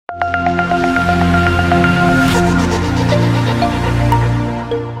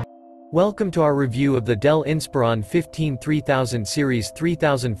Welcome to our review of the Dell Inspiron 15 3000 Series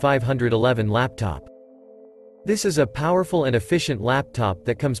 3511 laptop. This is a powerful and efficient laptop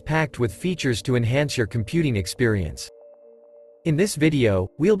that comes packed with features to enhance your computing experience. In this video,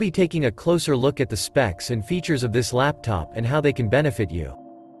 we'll be taking a closer look at the specs and features of this laptop and how they can benefit you.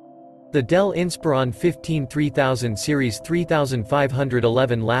 The Dell Inspiron 15 3000 Series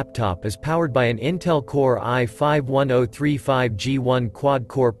 3511 laptop is powered by an Intel Core i5-1035G1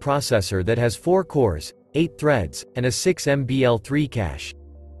 quad-core processor that has 4 cores, 8 threads, and a 6 MBL3 cache.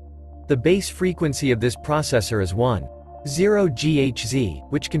 The base frequency of this processor is 1.0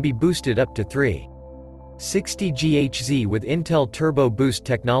 GHz, which can be boosted up to 3.60 GHz with Intel Turbo Boost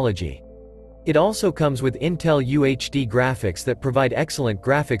technology. It also comes with Intel UHD graphics that provide excellent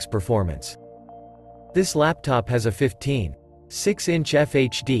graphics performance. This laptop has a 15.6-inch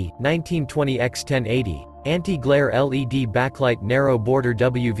FHD 1920x1080 anti-glare LED backlight narrow border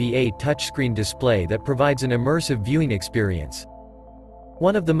WVA touchscreen display that provides an immersive viewing experience.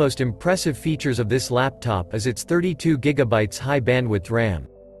 One of the most impressive features of this laptop is its 32GB high bandwidth RAM.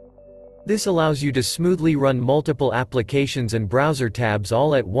 This allows you to smoothly run multiple applications and browser tabs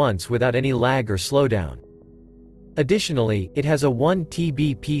all at once without any lag or slowdown. Additionally, it has a 1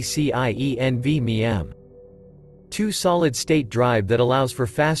 TB PCIe NVMe 2 solid-state drive that allows for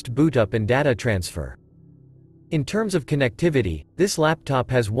fast bootup and data transfer. In terms of connectivity, this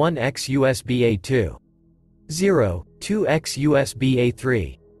laptop has 1x USB A 2.0, 2x USB A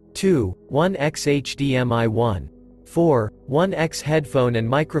 3.2, 1x HDMI 1.4, 1x headphone and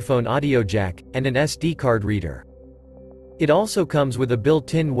microphone audio jack, and an SD card reader. It also comes with a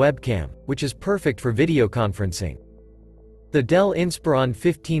built-in webcam, which is perfect for video conferencing. The Dell Inspiron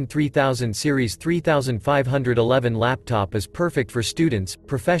 15 3000 Series 3511 laptop is perfect for students,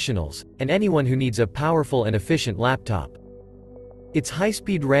 professionals, and anyone who needs a powerful and efficient laptop. Its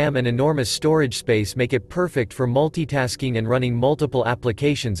high-speed RAM and enormous storage space make it perfect for multitasking and running multiple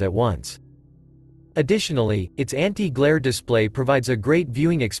applications at once. Additionally, its anti-glare display provides a great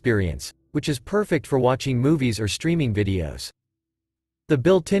viewing experience, which is perfect for watching movies or streaming videos. The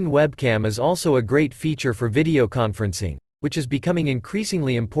built-in webcam is also a great feature for video conferencing, which is becoming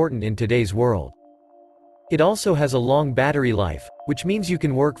increasingly important in today's world. It also has a long battery life, which means you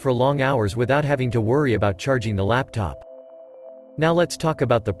can work for long hours without having to worry about charging the laptop. Now let's talk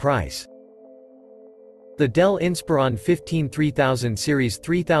about the price. The Dell Inspiron 15 3000 Series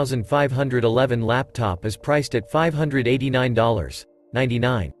 3511 laptop is priced at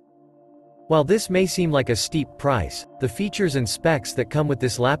 $589.99. While this may seem like a steep price, the features and specs that come with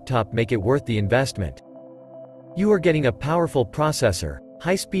this laptop make it worth the investment. You are getting a powerful processor,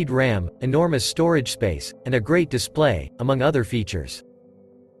 high-speed RAM, enormous storage space, and a great display, among other features.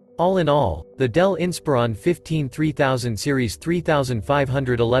 All in all, the Dell Inspiron 15 3000 Series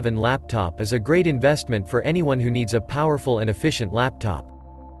 3511 laptop is a great investment for anyone who needs a powerful and efficient laptop.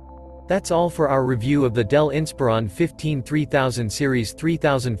 That's all for our review of the Dell Inspiron 15 3000 Series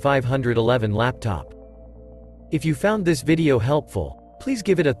 3511 laptop. If you found this video helpful, please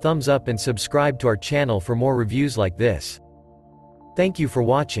give it a thumbs up and subscribe to our channel for more reviews like this. Thank you for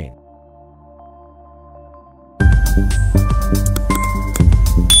watching.